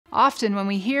Often when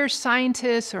we hear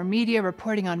scientists or media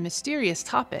reporting on mysterious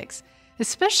topics,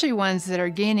 especially ones that are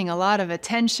gaining a lot of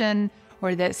attention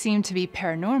or that seem to be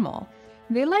paranormal,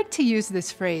 they like to use this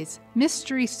phrase,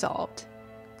 mystery solved.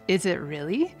 Is it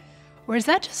really? Or is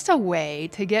that just a way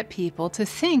to get people to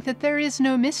think that there is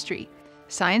no mystery?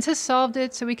 Science has solved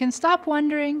it, so we can stop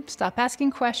wondering, stop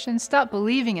asking questions, stop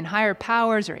believing in higher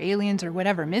powers or aliens or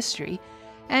whatever mystery,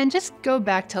 and just go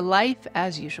back to life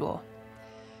as usual.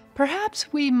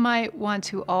 Perhaps we might want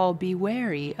to all be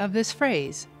wary of this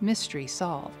phrase, mystery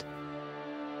solved.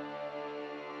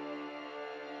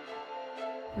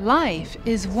 Life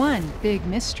is one big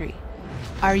mystery.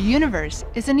 Our universe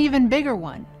is an even bigger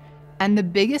one. And the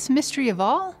biggest mystery of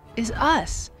all is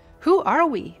us. Who are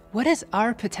we? What is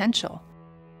our potential?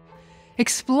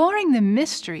 Exploring the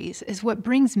mysteries is what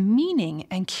brings meaning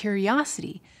and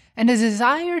curiosity and a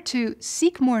desire to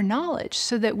seek more knowledge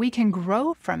so that we can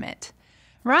grow from it.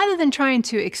 Rather than trying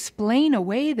to explain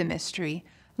away the mystery,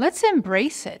 let's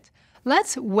embrace it.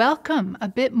 Let's welcome a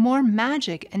bit more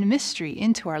magic and mystery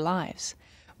into our lives.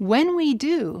 When we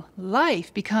do,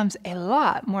 life becomes a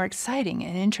lot more exciting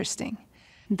and interesting.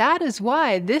 That is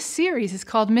why this series is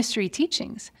called Mystery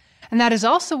Teachings. And that is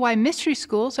also why mystery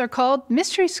schools are called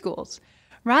mystery schools.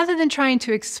 Rather than trying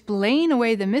to explain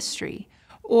away the mystery,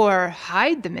 or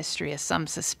hide the mystery as some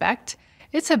suspect,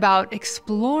 it's about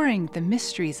exploring the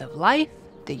mysteries of life,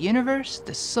 the universe,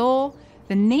 the soul,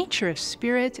 the nature of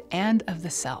spirit, and of the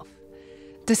self.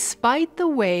 Despite the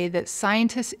way that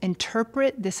scientists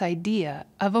interpret this idea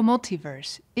of a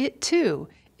multiverse, it too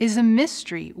is a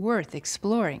mystery worth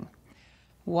exploring.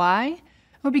 Why?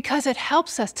 Well, because it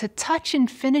helps us to touch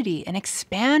infinity and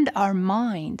expand our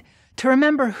mind, to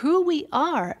remember who we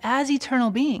are as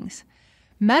eternal beings.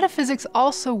 Metaphysics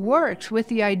also worked with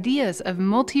the ideas of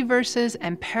multiverses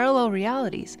and parallel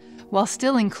realities, while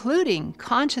still including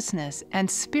consciousness and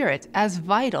spirit as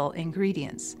vital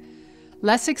ingredients.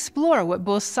 Let's explore what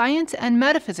both science and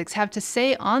metaphysics have to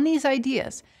say on these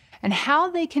ideas and how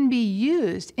they can be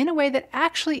used in a way that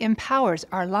actually empowers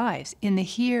our lives in the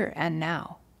here and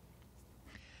now.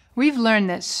 We've learned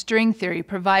that string theory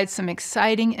provides some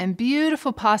exciting and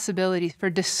beautiful possibilities for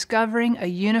discovering a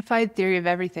unified theory of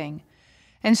everything.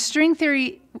 And string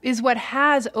theory is what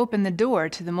has opened the door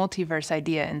to the multiverse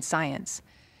idea in science.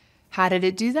 How did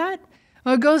it do that?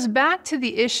 Well, it goes back to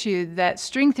the issue that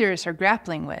string theorists are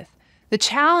grappling with, the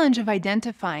challenge of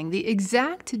identifying the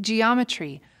exact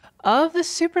geometry of the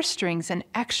superstrings and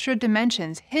extra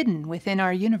dimensions hidden within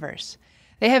our universe.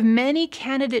 They have many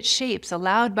candidate shapes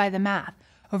allowed by the math,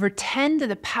 over 10 to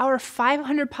the power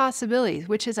 500 possibilities,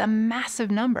 which is a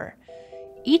massive number.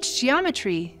 Each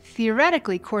geometry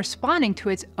theoretically corresponding to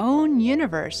its own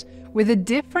universe with a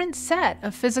different set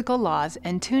of physical laws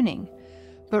and tuning.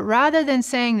 But rather than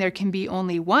saying there can be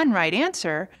only one right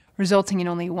answer, resulting in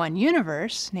only one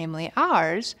universe, namely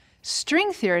ours,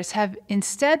 string theorists have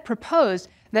instead proposed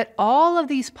that all of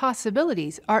these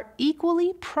possibilities are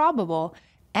equally probable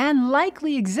and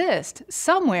likely exist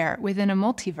somewhere within a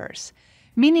multiverse,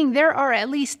 meaning there are at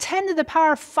least 10 to the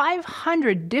power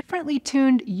 500 differently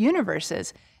tuned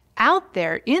universes out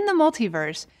there in the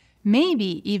multiverse,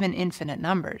 maybe even infinite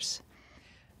numbers.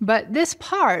 But this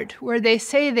part, where they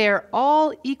say they're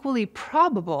all equally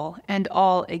probable and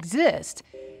all exist,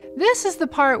 this is the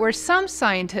part where some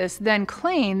scientists then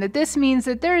claim that this means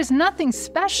that there is nothing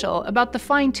special about the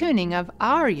fine-tuning of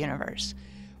our universe.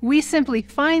 We simply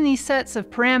find these sets of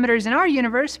parameters in our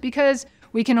universe because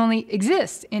we can only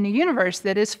exist in a universe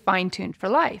that is fine-tuned for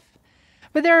life.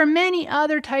 But there are many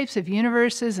other types of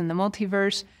universes in the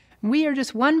multiverse. We are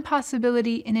just one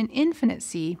possibility in an infinite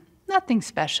sea, nothing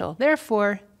special,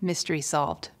 therefore mystery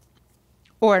solved.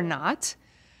 Or not.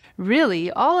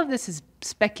 Really, all of this is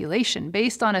speculation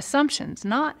based on assumptions,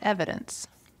 not evidence.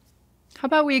 How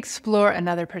about we explore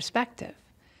another perspective?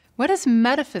 What does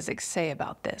metaphysics say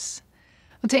about this?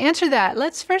 Well, to answer that,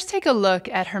 let's first take a look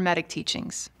at Hermetic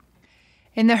teachings.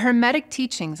 In the Hermetic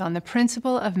teachings on the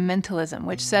principle of mentalism,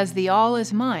 which says the all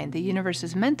is mind, the universe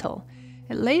is mental,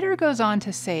 it later goes on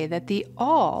to say that the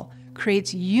all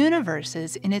creates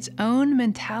universes in its own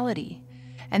mentality,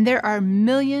 and there are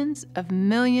millions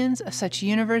of such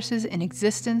universes in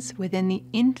existence within the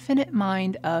infinite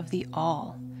mind of the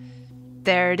all.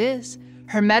 There it is.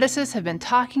 Hermeticists have been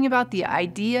talking about the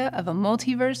idea of a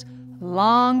multiverse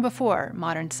long before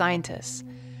modern scientists.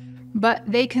 But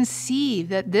they conceive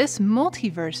that this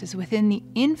multiverse is within the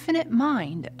infinite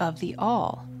mind of the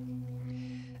all.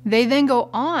 They then go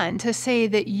on to say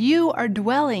that you are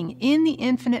dwelling in the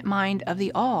infinite mind of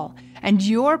the all, and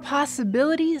your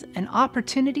possibilities and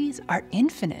opportunities are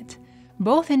infinite,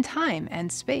 both in time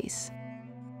and space.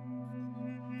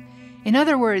 In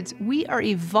other words, we are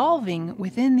evolving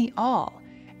within the all,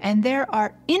 and there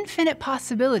are infinite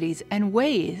possibilities and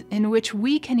ways in which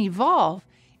we can evolve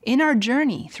in our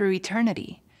journey through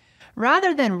eternity.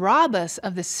 Rather than rob us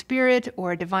of the spirit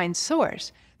or divine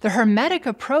source, the Hermetic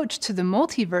approach to the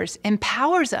multiverse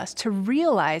empowers us to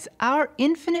realize our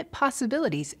infinite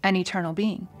possibilities and eternal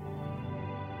being.